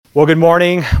Well, good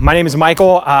morning. My name is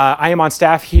Michael. I am on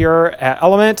staff here at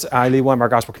Element. I lead one of our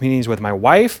gospel communities with my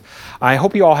wife. I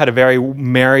hope you all had a very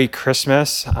Merry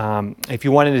Christmas. If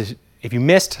you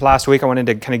missed last week, I wanted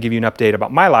to kind of give you an update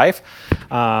about my life,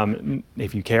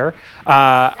 if you care.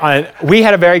 We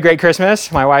had a very great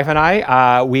Christmas, my wife and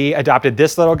I. We adopted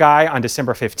this little guy on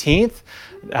December 15th.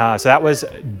 So that was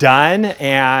done,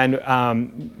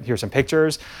 and here's some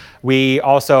pictures. We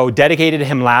also dedicated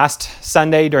him last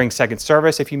Sunday during second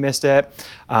service, if you missed it.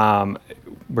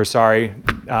 We're sorry,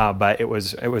 but it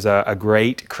was a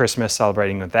great Christmas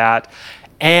celebrating with that.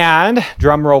 And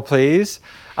drum roll, please.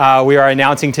 We are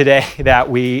announcing today that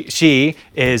she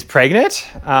is pregnant.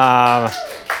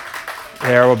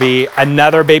 There will be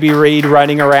another baby Reed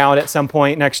running around at some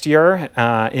point next year,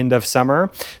 end of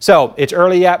summer. So it's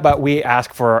early yet, but we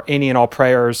ask for any and all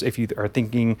prayers. If you are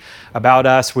thinking about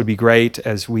us, would be great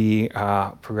as we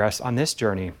progress on this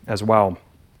journey as well.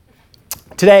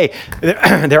 Today,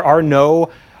 there are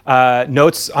no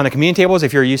notes on the communion tables.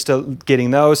 If you're used to getting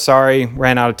those, sorry,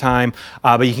 ran out of time.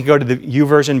 But you can go to the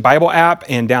YouVersion Bible app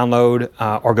and download,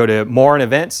 or go to More and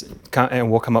Events,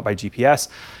 and we'll come up by GPS.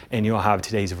 And you'll have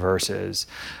today's verses.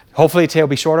 Hopefully today will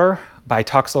be shorter, but I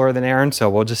talk slower than Aaron, so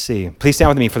we'll just see. Please stand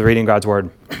with me for the reading of God's Word.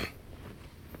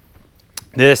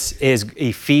 This is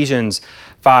Ephesians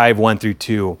 5, 1 through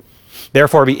 2.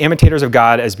 Therefore, be imitators of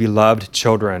God as beloved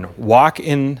children. Walk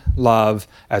in love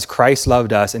as Christ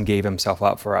loved us and gave himself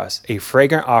up for us, a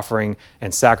fragrant offering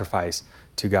and sacrifice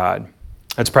to God.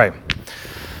 Let's pray.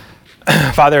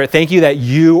 Father, thank you that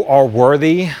you are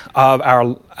worthy of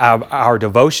our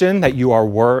devotion, that you are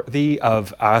worthy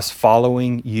of us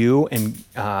following you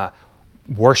and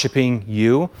worshiping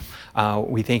you.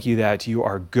 We thank you that you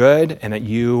are good and that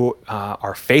you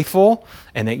are faithful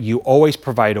and that you always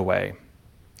provide a way.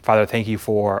 Father, thank you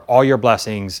for all your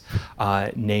blessings,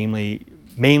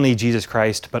 mainly Jesus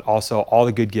Christ, but also all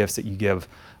the good gifts that you give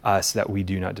us that we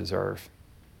do not deserve.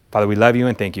 Father, we love you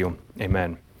and thank you.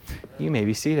 Amen. You may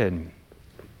be seated.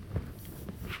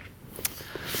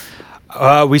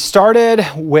 We started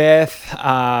with,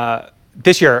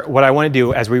 this year, what I want to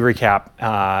do as we recap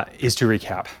is to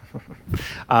recap.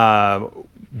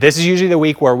 This is usually the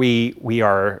week where we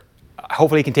are,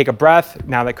 hopefully can take a breath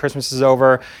now that Christmas is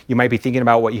over. You might be thinking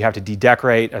about what you have to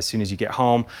de-decorate as soon as you get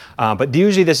home. But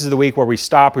usually this is the week where we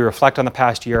stop, we reflect on the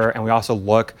past year, and we also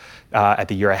look at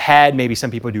the year ahead. Maybe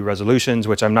some people do resolutions,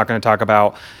 which I'm not going to talk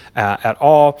about at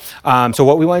all. So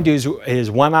what we want to do is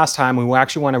one last time, we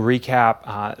actually want to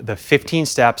recap the 15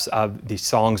 steps of the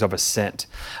Songs of Ascent.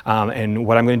 And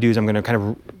what I'm going to do is I'm going to kind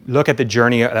of look at the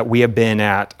journey that we have been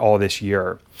at all this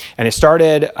year. And it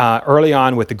started early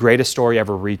on with The Greatest Story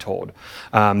Ever Retold.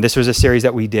 This was a series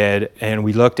that we did, and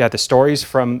we looked at the stories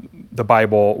from the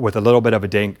Bible with a little bit of a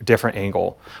different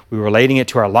angle. We were relating it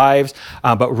to our lives,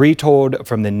 but retold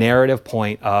from the narrative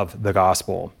point of the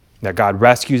gospel, that God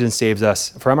rescues and saves us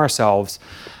from ourselves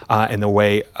in the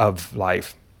way of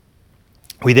life.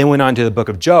 We then went on to the book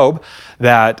of Job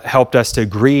that helped us to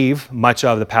grieve much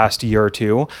of the past year or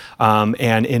two,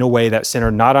 and in a way that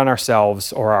centered not on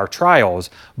ourselves or our trials,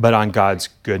 but on God's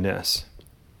goodness.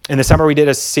 In the summer, we did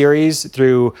a series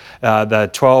through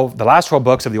the last 12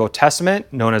 books of the Old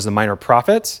Testament, known as the Minor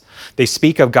Prophets. They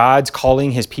speak of God's calling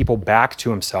his people back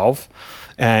to himself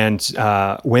and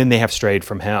when they have strayed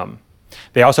from him.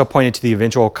 They also pointed to the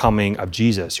eventual coming of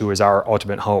Jesus, who is our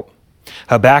ultimate hope.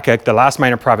 Habakkuk, the last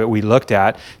minor prophet we looked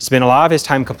at, spent a lot of his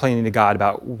time complaining to God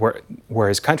about where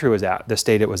his country was at, the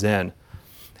state it was in.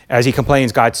 As he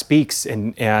complains, God speaks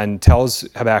and tells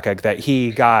Habakkuk that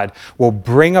he, God, will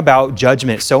bring about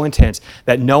judgment so intense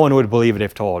that no one would believe it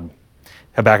if told.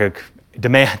 Habakkuk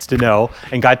demands to know,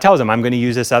 and God tells him, I'm going to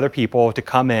use this other people to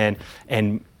come in,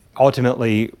 and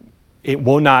ultimately it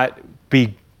will not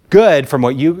be good from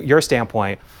your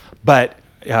standpoint, but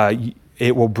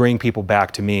it will bring people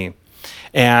back to me.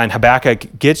 And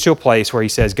Habakkuk gets to a place where he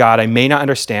says, God, I may not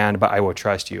understand, but I will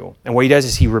trust you. And what he does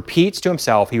is he repeats to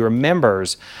himself, he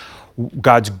remembers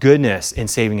God's goodness in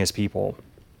saving his people.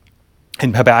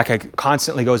 And Habakkuk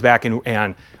constantly goes back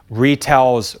and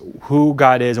retells who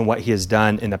God is and what he has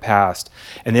done in the past.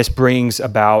 And this brings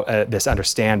about this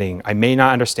understanding. I may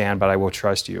not understand, but I will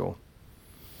trust you.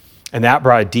 And that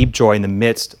brought a deep joy in the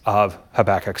midst of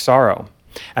Habakkuk's sorrow.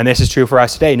 And this is true for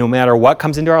us today. No matter what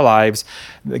comes into our lives,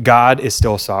 God is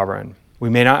still sovereign. We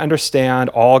may not understand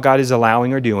all God is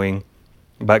allowing or doing,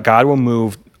 but God will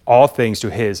move all things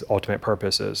to his ultimate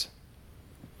purposes.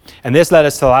 And this led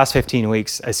us to the last 15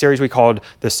 weeks, a series we called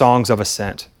the Songs of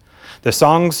Ascent. The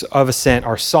Songs of Ascent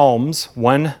are Psalms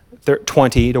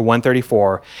 120 to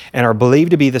 134 and are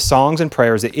believed to be the songs and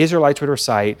prayers that Israelites would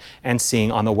recite and sing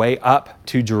on the way up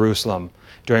to Jerusalem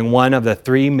during one of the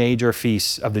 3 major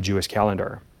feasts of the Jewish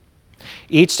calendar.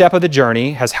 Each step of the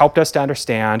journey has helped us to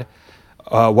understand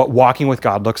what walking with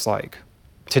God looks like.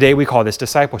 Today we call this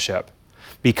discipleship,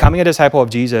 becoming a disciple of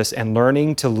Jesus and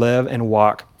learning to live and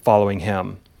walk following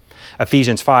him.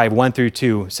 Ephesians 5,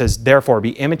 1-2 says, "Therefore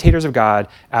be imitators of God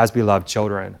as beloved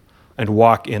children, and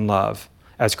walk in love,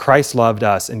 as Christ loved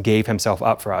us and gave himself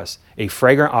up for us, a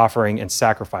fragrant offering and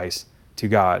sacrifice to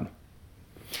God."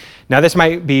 Now this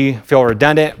might feel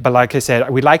redundant, but like I said,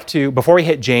 we'd like to, before we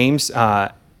hit James,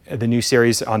 the new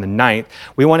series on the 9th,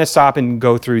 we want to stop and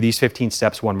go through these 15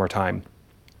 steps one more time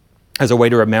as a way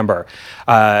to remember.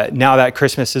 Now that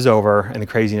Christmas is over and the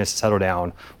craziness has settled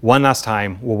down, one last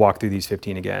time we'll walk through these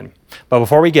 15 again. But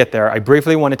before we get there, I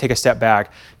briefly want to take a step back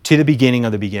to the beginning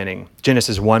of the beginning,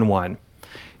 Genesis 1:1.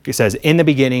 It says, "In the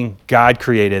beginning, God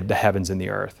created the heavens and the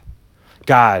earth."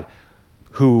 God,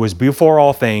 who was before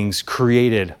all things,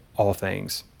 created all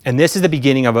things. And this is the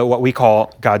beginning of what we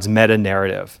call God's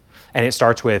meta-narrative. And it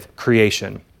starts with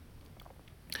creation.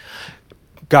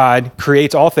 God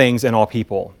creates all things and all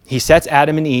people. He sets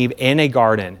Adam and Eve in a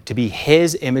garden to be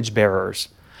his image bearers,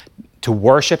 to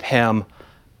worship him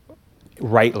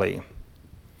rightly.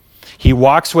 He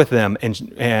walks with them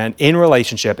and in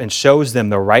relationship and shows them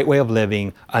the right way of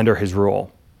living under his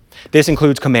rule. This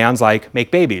includes commands like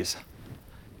make babies.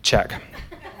 Check.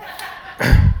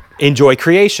 Enjoy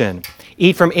creation.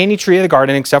 Eat from any tree of the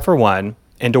garden except for one,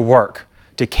 and to work,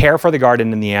 to care for the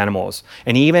garden and the animals.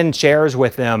 And he even shares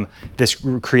with them this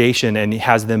creation and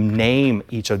has them name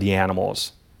each of the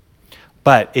animals.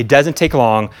 But it doesn't take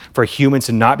long for humans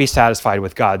to not be satisfied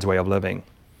with God's way of living.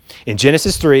 In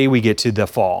Genesis 3, we get to the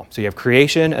fall. So you have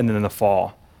creation and then the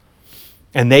fall.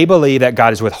 And they believe that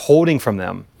God is withholding from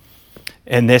them.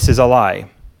 And this is a lie.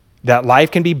 That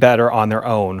life can be better on their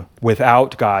own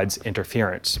without God's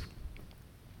interference.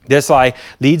 This lie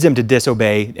leads them to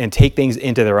disobey and take things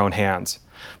into their own hands.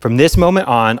 From this moment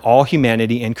on, all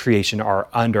humanity and creation are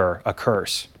under a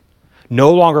curse,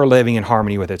 no longer living in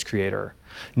harmony with its creator,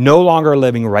 no longer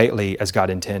living rightly as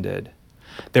God intended.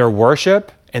 Their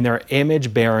worship and their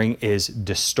image bearing is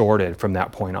distorted from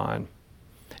that point on.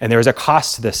 And there is a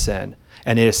cost to this sin,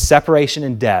 and it is separation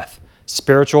and death,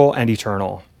 spiritual and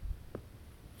eternal.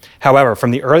 However, from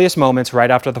the earliest moments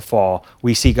right after the fall,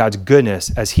 we see God's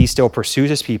goodness as he still pursues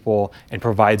his people and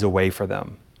provides a way for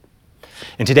them.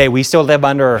 And today we still live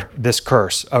under this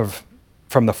curse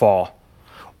from the fall,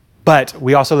 but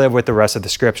we also live with the rest of the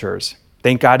scriptures.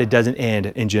 Thank God it doesn't end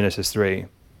in Genesis 3.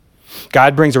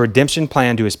 God brings a redemption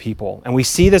plan to his people, and we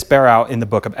see this bear out in the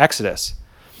book of Exodus.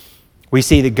 We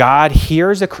see that God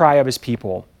hears the cry of his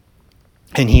people,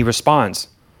 and he responds.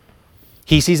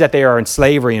 He sees that they are in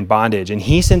slavery and bondage, and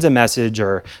he sends a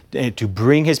messenger to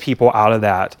bring his people out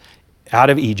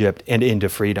of Egypt and into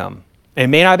freedom. And it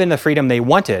may not have been the freedom they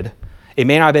wanted. It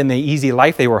may not have been the easy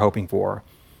life they were hoping for,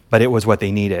 but it was what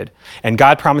they needed. And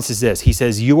God promises this. He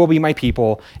says, "You will be my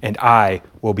people, and I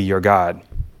will be your God."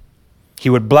 He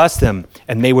would bless them,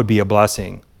 and they would be a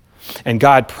blessing. And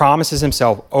God promises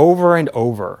himself over and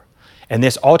over. And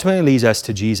this ultimately leads us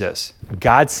to Jesus,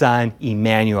 God's son,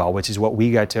 Emmanuel, which is what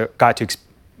we got to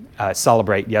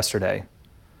celebrate yesterday.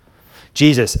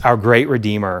 Jesus, our great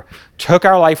Redeemer, took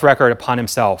our life record upon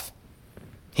himself.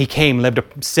 He came, lived a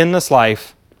sinless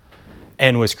life,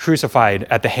 and was crucified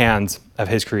at the hands of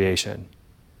his creation.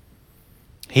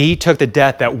 He took the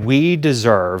death that we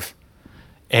deserve,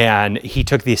 and he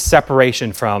took the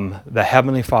separation from the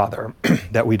Heavenly Father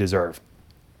that we deserve.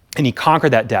 And he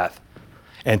conquered that death.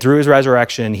 And through his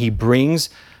resurrection, he brings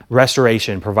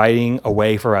restoration, providing a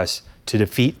way for us to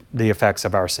defeat the effects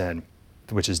of our sin,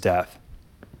 which is death.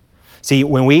 See,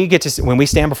 when we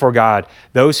stand before God,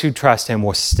 those who trust him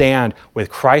will stand with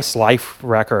Christ's life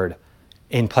record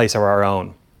in place of our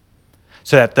own,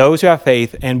 so that those who have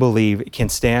faith and believe can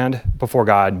stand before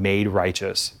God made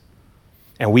righteous.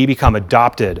 And we become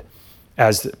adopted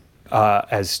as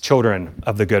children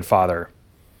of the good Father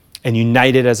and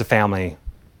united as a family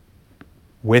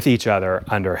with each other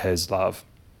under his love.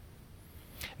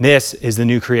 This is the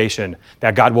new creation,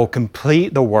 that God will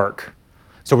complete the work.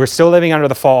 So we're still living under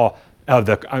the fall of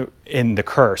in the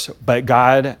curse, but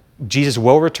Jesus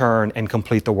will return and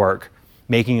complete the work,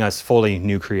 making us fully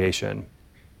new creation.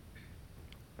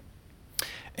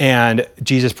 And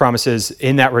Jesus promises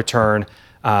in that return,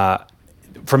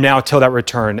 from now till that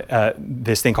return,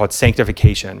 this thing called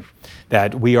sanctification,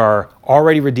 that we are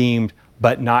already redeemed,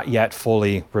 but not yet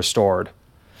fully restored.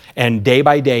 And day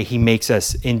by day, he makes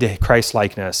us into Christ's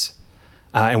likeness.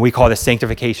 And we call this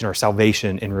sanctification or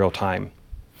salvation in real time.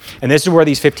 And this is where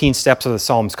these 15 steps of the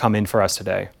Psalms come in for us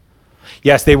today.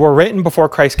 Yes, they were written before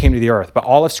Christ came to the earth, but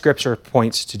all of Scripture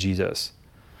points to Jesus.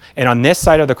 And on this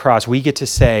side of the cross, we get to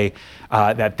say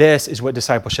that this is what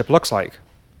discipleship looks like.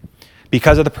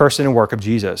 Because of the person and work of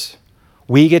Jesus,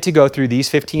 we get to go through these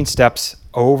 15 steps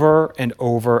over and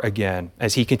over again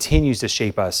as he continues to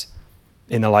shape us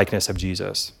in the likeness of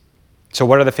Jesus. So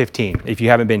what are the 15, if you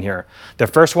haven't been here? The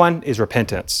first one is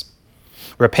repentance.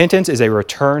 Repentance is a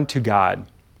return to God.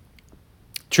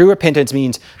 True repentance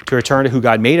means to return to who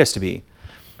God made us to be.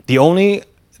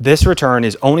 This return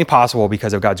is only possible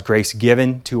because of God's grace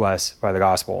given to us by the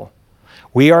gospel.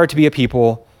 We are a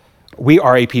people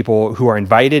who are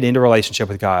invited into relationship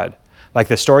with God. Like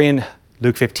the story in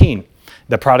Luke 15,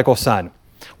 the prodigal son.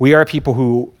 We are a people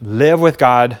who live with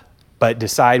God, but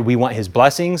decide we want his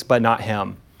blessings, but not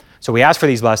him. So we ask for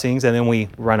these blessings and then we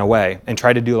run away and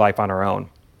try to do life on our own.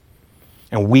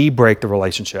 And we break the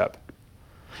relationship.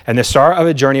 And the start of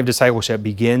a journey of discipleship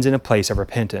begins in a place of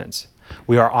repentance.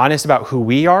 We are honest about who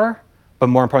we are, but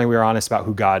more importantly, we are honest about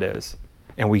who God is.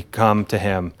 And we come to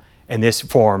him, and this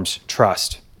forms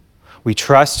trust. We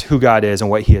trust who God is and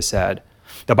what he has said.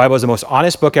 The Bible is the most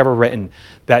honest book ever written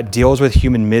that deals with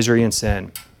human misery and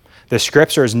sin. The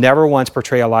scriptures never once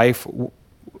portray a life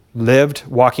lived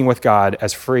walking with God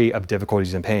as free of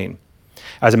difficulties and pain.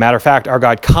 As a matter of fact, our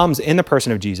God comes in the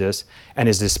person of Jesus and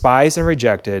is despised and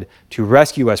rejected to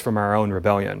rescue us from our own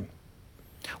rebellion.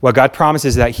 What God promises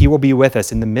is that he will be with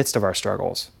us in the midst of our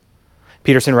struggles.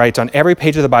 Peterson writes, on every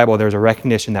page of the Bible, there's a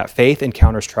recognition that faith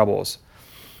encounters troubles.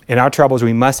 In our troubles,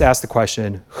 we must ask the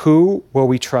question, who will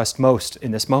we trust most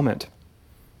in this moment?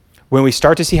 When we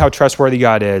start to see how trustworthy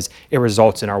God is, it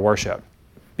results in our worship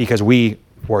because we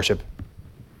worship.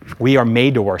 We are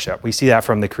made to worship. We see that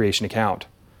from the creation account.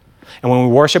 And when we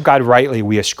worship God rightly,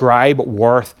 we ascribe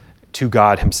worth to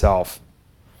God himself.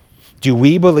 Do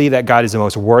we believe that God is the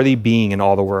most worthy being in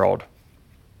all the world?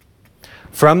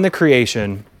 From the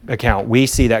creation account, we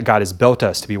see that God has built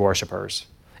us to be worshipers.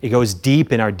 It goes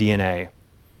deep in our DNA.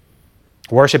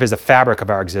 Worship is the fabric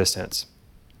of our existence.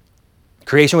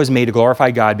 Creation was made to glorify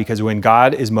God because when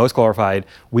God is most glorified,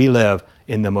 we live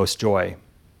in the most joy.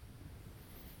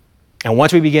 And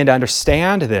once we begin to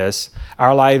understand this,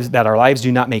 our lives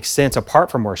do not make sense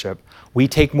apart from worship, we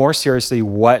take more seriously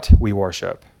what we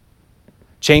worship.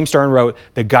 James Stern wrote,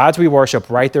 the gods we worship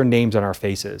write their names on our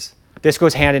faces. This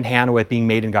goes hand in hand with being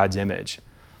made in God's image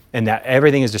and that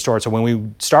everything is distorted. So when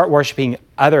we start worshiping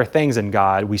other things in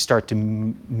God, we start to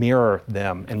mirror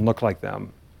them and look like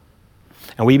them.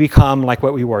 And we become like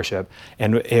what we worship.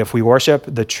 And if we worship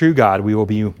the true God, we will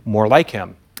be more like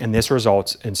him. And this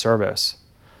results in service.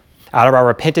 Out of our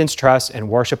repentance, trust, and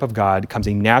worship of God comes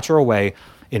a natural way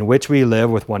in which we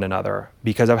live with one another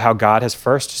because of how God has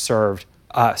first served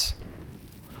us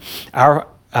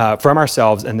from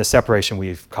ourselves and the separation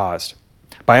we've caused.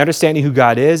 By understanding who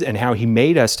God is and how he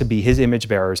made us to be his image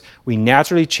bearers, we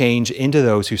naturally change into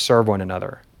those who serve one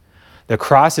another. The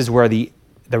cross is where the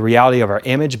reality of our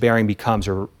image bearing becomes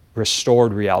a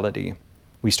restored reality.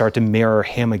 We start to mirror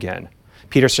him again.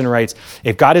 Peterson writes,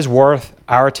 if God is worth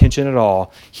our attention at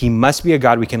all, he must be a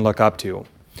God we can look up to.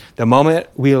 The moment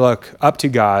we look up to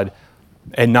God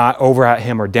and not over at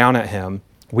him or down at him,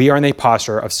 we are in a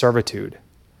posture of servitude.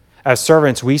 As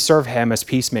servants, we serve him as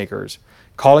peacemakers,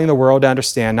 calling the world to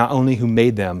understand not only who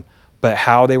made them, but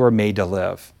how they were made to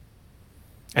live.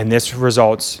 And this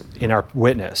results in our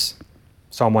witness.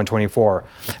 Psalm 124.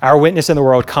 Our witness in the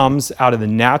world comes out of the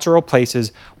natural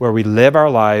places where we live our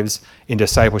lives in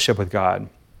discipleship with God.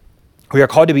 We are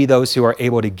called to be those who are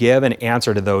able to give an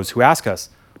answer to those who ask us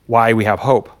why we have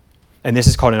hope. And this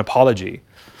is called an apology.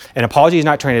 An apology is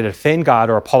not trying to defend God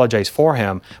or apologize for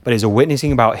him, but is a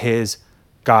witnessing about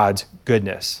God's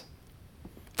goodness.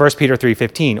 1 Peter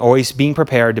 3:15, always being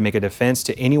prepared to make a defense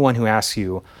to anyone who asks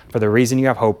you for the reason you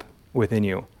have hope within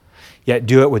you, yet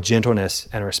do it with gentleness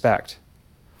and respect.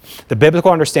 The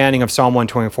biblical understanding of Psalm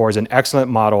 124 is an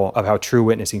excellent model of how true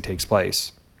witnessing takes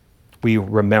place. We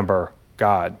remember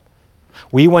God.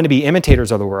 We want to be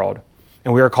imitators of the world,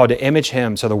 and we are called to image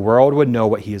him so the world would know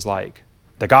what he is like.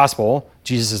 The gospel,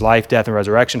 Jesus' life, death, and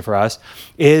resurrection for us,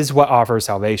 is what offers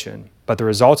salvation. But the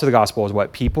results of the gospel is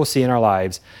what people see in our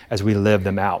lives as we live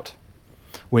them out.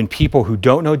 When people who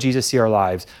don't know Jesus see our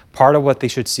lives, part of what they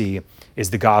should see is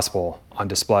the gospel on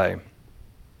display.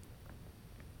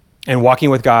 And walking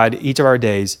with God each of our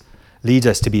days leads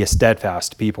us to be a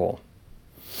steadfast people.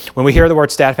 When we hear the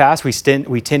word steadfast, we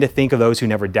tend to think of those who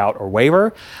never doubt or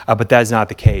waver, but that is not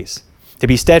the case. To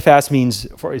be steadfast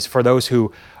is for those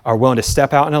who are willing to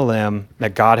step out on a limb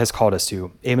that God has called us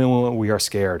to, even when we are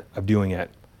scared of doing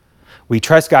it. We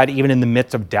trust God even in the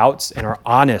midst of doubts and are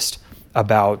honest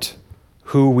about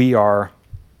who we are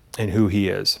and who he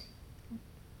is.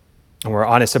 and we're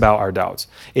honest about our doubts.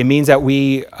 It means that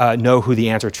we know who the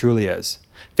answer truly is.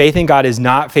 Faith in God is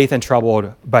not faith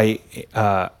untroubled by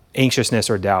anxiousness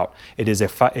or doubt. It is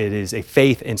a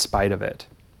faith in spite of it.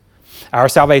 Our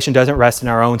salvation doesn't rest in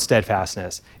our own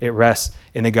steadfastness. It rests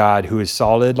in the God who is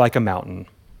solid like a mountain.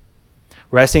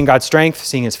 Resting in God's strength,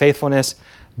 seeing his faithfulness,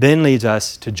 then leads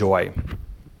us to joy.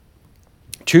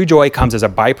 True joy comes as a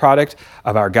byproduct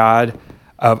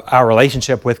of our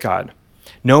relationship with God.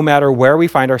 No matter where we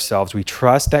find ourselves, we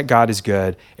trust that God is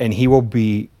good and he will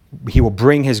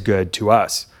bring his good to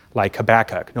us, like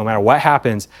Habakkuk. No matter what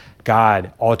happens,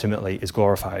 God ultimately is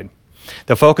glorified.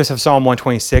 The focus of Psalm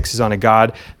 126 is on a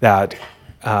God that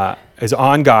is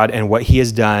on God and what he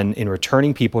has done in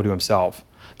returning people to himself.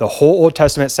 The whole Old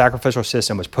Testament sacrificial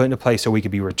system was put into place so we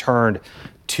could be returned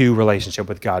to relationship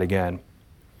with God again.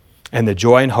 And the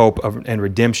joy and hope and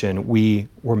redemption we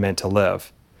were meant to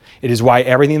live. It is why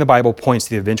everything in the Bible points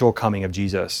to the eventual coming of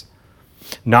Jesus.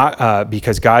 Not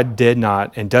because God did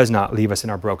not and does not leave us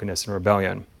in our brokenness and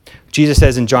rebellion. Jesus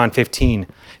says in John 15,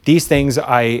 "These things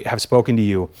I have spoken to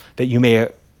you,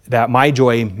 that my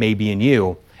joy may be in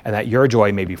you, and that your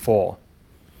joy may be full."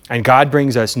 And God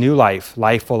brings us new life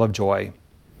full of joy.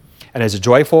 And as a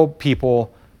joyful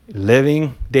people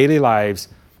living daily lives,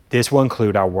 this will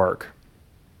include our work.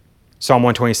 Psalm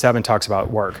 127 talks about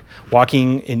work.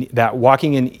 Walking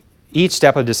in each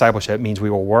step of discipleship means we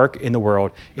will work in the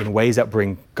world in ways that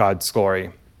bring God's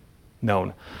glory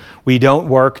known. We don't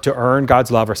work to earn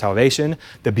God's love or salvation.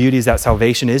 The beauty is that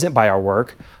salvation isn't by our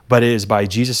work, but it is by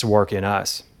Jesus' work in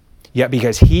us. Yet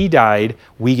because he died,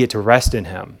 we get to rest in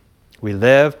him. We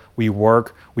live, we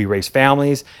work, we raise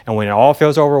families, and when it all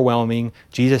feels overwhelming,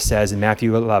 Jesus says in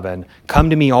Matthew 11,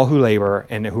 "Come to me all who labor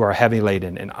and who are heavy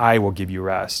laden, and I will give you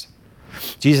rest."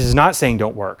 Jesus is not saying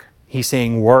don't work. He's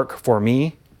saying work for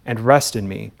me and rest in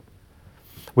me.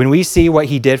 When we see what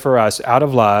he did for us out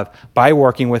of love by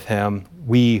working with him,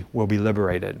 we will be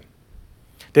liberated.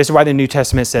 This is why the New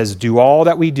Testament says, do all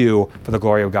that we do for the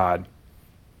glory of God.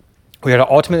 We are to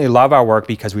ultimately love our work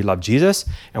because we love Jesus,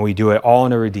 and we do it all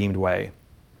in a redeemed way.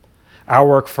 Our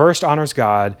work first honors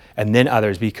God and then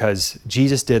others because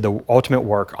Jesus did the ultimate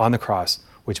work on the cross,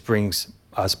 which brings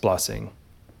us blessing.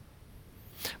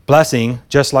 Blessing,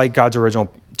 just like God's original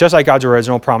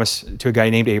promise to a guy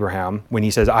named Abraham, when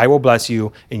he says, "I will bless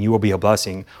you and you will be a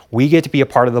blessing," we get to be a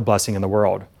part of the blessing in the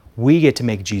world. We get to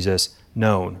make Jesus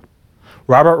known.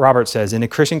 Robert Roberts says, in a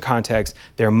Christian context,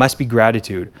 there must be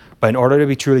gratitude, but in order to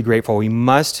be truly grateful, we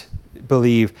must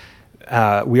believe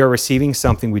we are receiving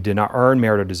something we did not earn,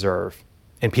 merit, or deserve.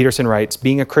 And Peterson writes,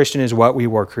 being a Christian is what we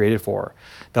were created for.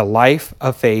 The life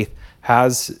of faith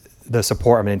has the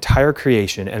support of an entire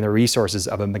creation and the resources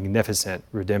of a magnificent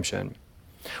redemption.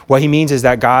 What he means is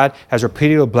that God has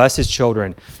repeatedly blessed his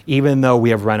children, even though we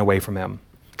have run away from him.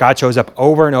 God shows up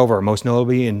over and over, most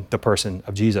notably in the person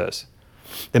of Jesus.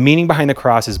 The meaning behind the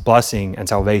cross is blessing and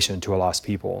salvation to a lost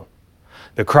people.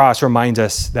 The cross reminds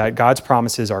us that God's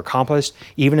promises are accomplished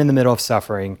even in the middle of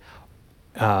suffering,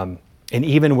 and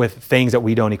even with things that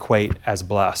we don't equate as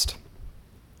blessed.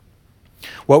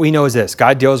 What we know is this: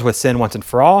 God deals with sin once and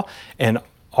for all, and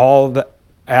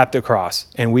at the cross,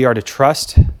 and we are to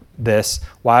trust this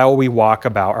while we walk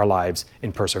about our lives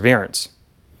in perseverance.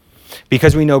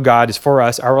 Because we know God is for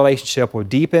us, our relationship will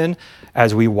deepen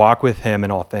as we walk with him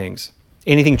in all things.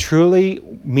 Anything truly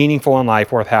meaningful in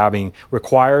life worth having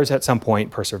requires at some point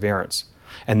perseverance,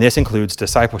 and this includes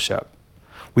discipleship.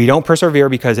 We don't persevere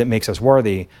because it makes us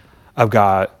worthy of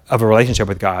a relationship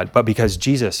with God, but because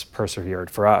Jesus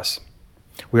persevered for us.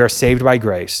 We are saved by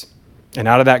grace, and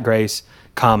out of that grace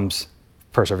comes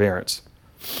perseverance.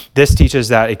 This teaches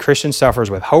that a Christian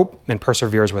suffers with hope and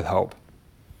perseveres with hope.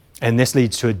 And this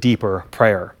leads to a deeper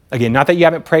prayer. Again, not that you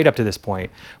haven't prayed up to this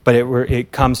point, but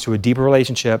it comes to a deeper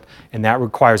relationship, and that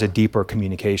requires a deeper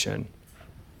communication.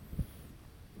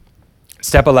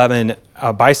 Step 11,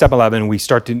 by step 11,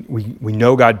 we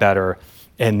know God better,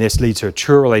 and this leads to a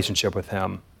true relationship with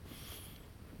him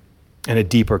and a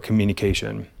deeper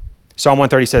communication. Psalm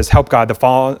 130 says, "Help God,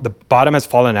 the bottom has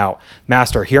fallen out.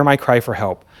 Master, hear my cry for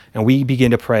help." And we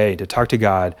begin to pray, to talk to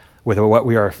God with what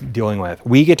we are dealing with.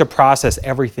 We get to process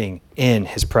everything in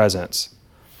his presence.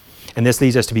 And this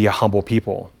leads us to be a humble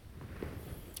people.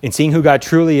 In seeing who God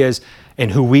truly is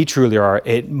and who we truly are,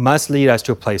 it must lead us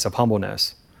to a place of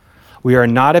humbleness. We are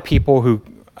not a people who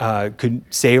could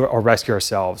save or rescue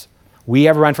ourselves. We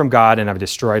have run from God and have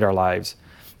destroyed our lives.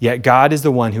 Yet God is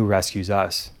the one who rescues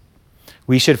us.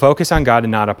 We should focus on God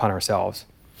and not upon ourselves.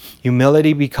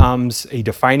 Humility becomes a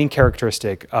defining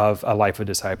characteristic of a life of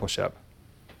discipleship,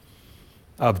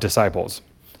 of disciples.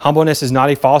 Humbleness is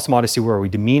not a false modesty where we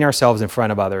demean ourselves in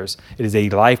front of others. It is a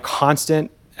life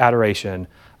constant adoration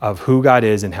of who God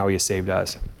is and how he has saved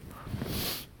us.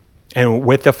 And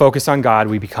with the focus on God,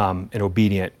 we become an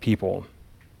obedient people.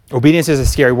 Obedience is a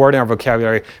scary word in our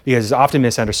vocabulary because it's often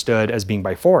misunderstood as being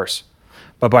by force.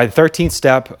 But by the 13th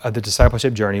step of the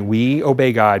discipleship journey, we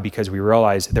obey God because we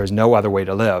realize there's no other way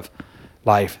to live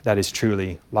life that is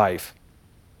truly life.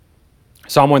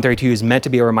 Psalm 132 is meant to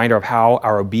be a reminder of how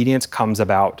our obedience comes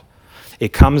about.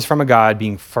 It comes from a God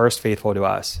being first faithful to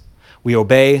us. We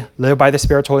obey, live by the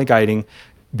Spirit's holy guiding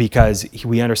because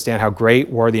we understand how great,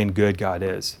 worthy, and good God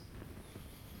is.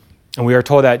 And we are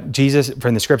told that Jesus,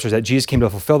 from the scriptures, that Jesus came to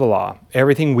fulfill the law,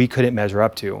 everything we couldn't measure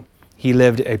up to. He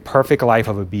lived a perfect life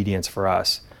of obedience for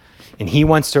us. And he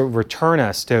wants to return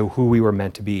us to who we were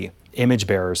meant to be, image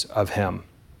bearers of him.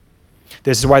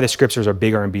 This is why the scriptures are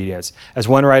big on obedience. As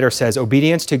one writer says,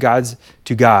 obedience to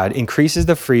God increases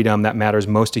the freedom that matters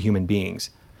most to human beings.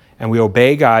 And we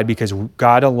obey God because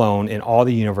God alone in all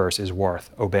the universe is worth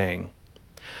obeying.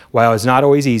 While it's not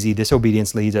always easy, this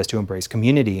obedience leads us to embrace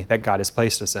community that God has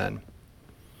placed us in.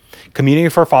 Community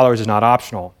for followers is not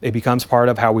optional. It becomes part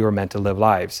of how we were meant to live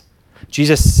lives.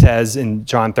 Jesus says in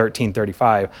John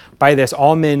 13:35, "By this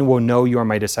all men will know you are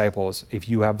my disciples if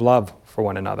you have love for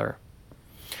one another."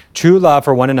 True love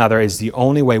for one another is the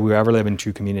only way we will ever live in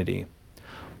true community.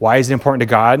 Why is it important to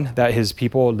God that his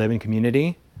people live in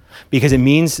community? Because it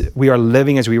means we are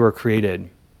living as we were created,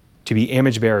 to be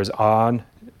image bearers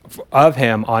of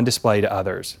him on display to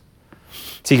others.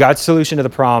 See, God's solution to the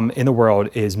problem in the world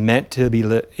is meant to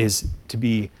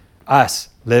be us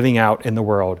living out in the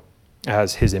world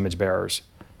as his image bearers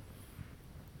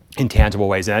in tangible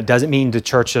ways. And that doesn't mean the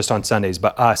church just on Sundays,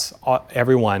 but us,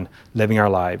 everyone living our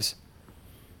lives.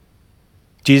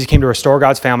 Jesus came to restore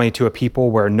God's family to a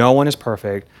people where no one is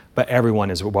perfect, but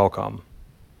everyone is welcome.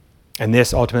 And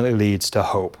this ultimately leads to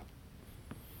hope.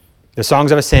 The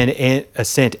songs of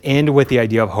ascent end with the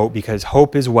idea of hope because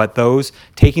hope is what those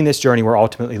taking this journey were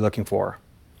ultimately looking for.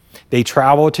 They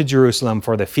traveled to Jerusalem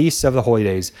for the feasts of the holy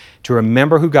days to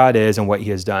remember who God is and what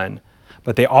he has done.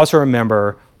 But they also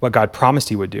remember what God promised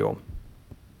he would do.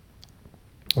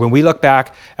 When we look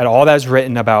back at all that is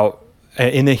written about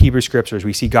in the Hebrew scriptures,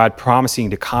 we see God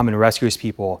promising to come and rescue his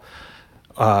people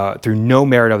through no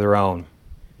merit of their own.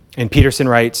 And Peterson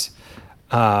writes,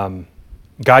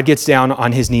 God gets down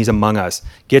on his knees among us,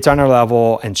 gets on our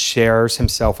level, and shares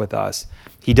himself with us.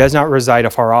 He does not reside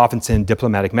afar off and send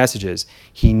diplomatic messages.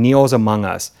 He kneels among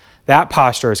us. That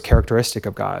posture is characteristic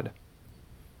of God.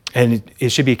 And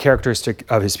it should be a characteristic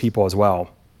of his people as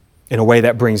well, in a way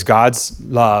that brings God's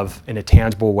love in a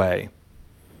tangible way.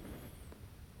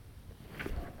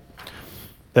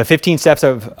 The 15 steps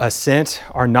of ascent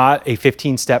are not a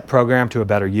 15-step program to a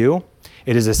better you.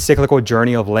 It is a cyclical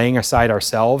journey of laying aside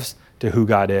ourselves to who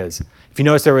God is. If you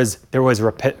notice, there was a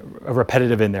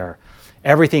repetitive in there.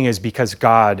 Everything is because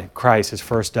God, Christ, has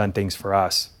first done things for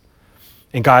us.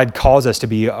 And God calls us to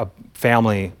be a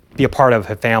family, be a part of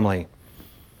a family,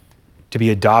 to be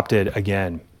adopted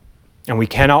again. And we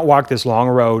cannot walk this long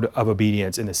road of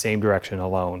obedience in the same direction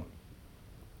alone.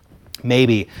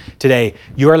 Maybe today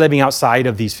you are living outside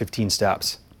of these 15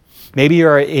 steps. Maybe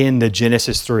you're in the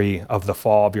Genesis 3 of the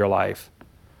fall of your life,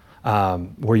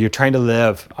 where you're trying to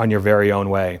live on your very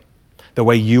own way, the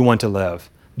way you want to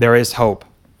live. There is hope.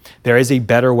 There is a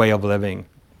better way of living.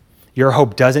 Your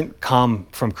hope doesn't come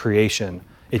from creation.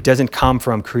 It doesn't come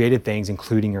from created things,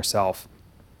 including yourself.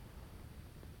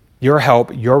 Your help,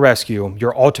 your rescue,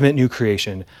 your ultimate new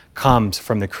creation comes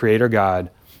from the Creator God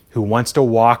who wants to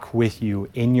walk with you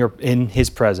in his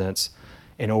presence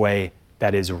in a way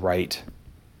that is right.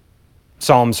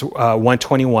 Psalms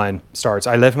 121 starts,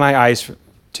 "I lift my eyes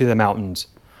to the mountains.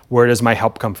 Where does my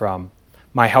help come from?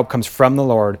 My help comes from the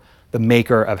Lord, the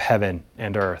maker of heaven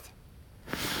and earth."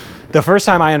 The first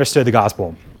time I understood the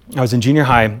gospel, I was in junior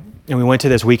high, and we went to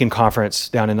this weekend conference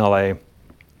down in LA.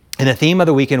 And the theme of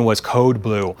the weekend was Code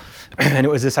Blue. And it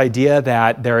was this idea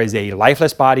that there is a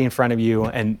lifeless body in front of you,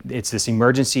 and it's this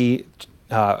emergency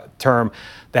term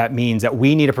that means that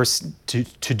we need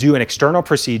to do an external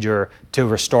procedure to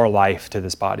restore life to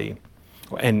this body.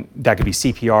 And that could be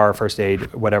CPR, first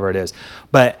aid, whatever it is.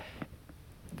 But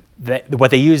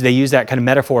what they use that kind of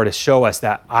metaphor to show us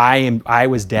that I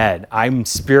was dead. I'm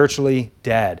spiritually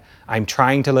dead. I'm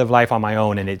trying to live life on my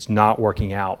own, and it's not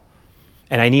working out.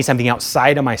 And I need something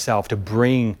outside of myself to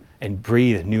bring and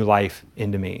breathe new life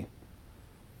into me.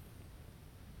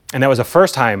 And that was the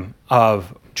first time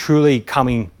of truly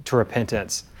coming to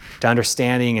repentance, to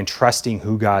understanding and trusting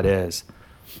who God is.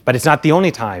 But it's not the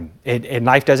only time. And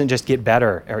life doesn't just get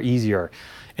better or easier.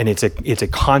 And it's a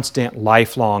constant,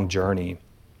 lifelong journey.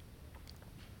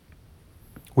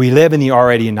 We live in the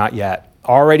already and not yet,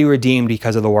 already redeemed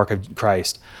because of the work of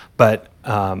Christ, but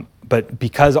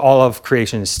because all of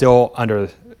creation is still under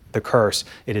the curse,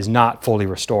 it is not fully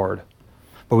restored.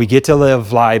 But we get to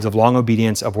live lives of long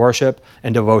obedience, of worship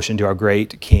and devotion to our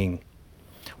great King.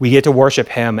 We get to worship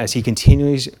him as he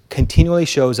continually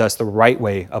shows us the right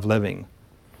way of living.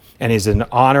 And it is an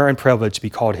honor and privilege to be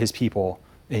called his people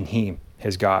and he,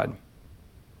 his God.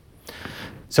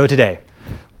 So today,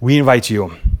 we invite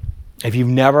you, if you've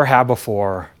never had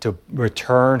before, to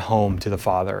return home to the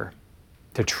Father,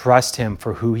 to trust him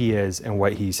for who he is and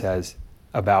what he says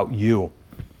about you,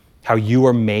 how you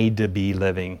are made to be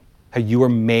living, how you are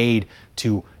made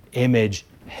to image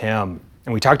him.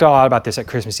 And we talked a lot about this at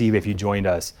Christmas Eve if you joined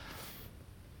us,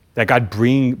 that God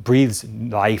breathes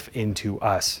life into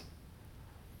us.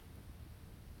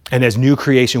 And as new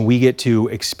creation, we get to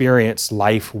experience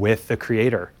life with the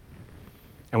Creator.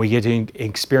 And we get to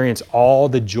experience all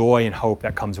the joy and hope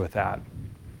that comes with that.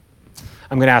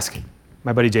 I'm going to ask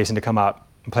my buddy Jason to come up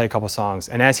and play a couple songs.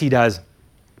 And as he does,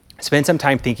 spend some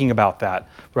time thinking about that,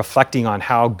 reflecting on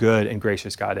how good and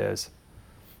gracious God is,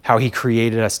 how he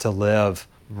created us to live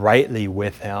rightly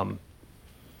with him.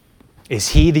 Is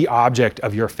he the object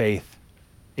of your faith?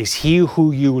 Is he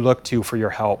who you look to for your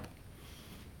help?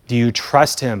 Do you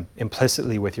trust him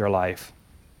implicitly with your life?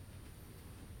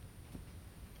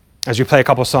 As we play a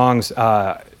couple songs,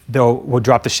 we'll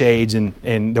drop the shades and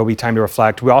there'll be time to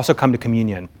reflect. We also come to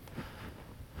communion.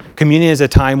 Communion is a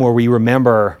time where we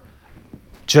remember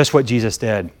just what Jesus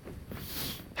did,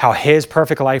 how his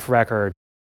perfect life record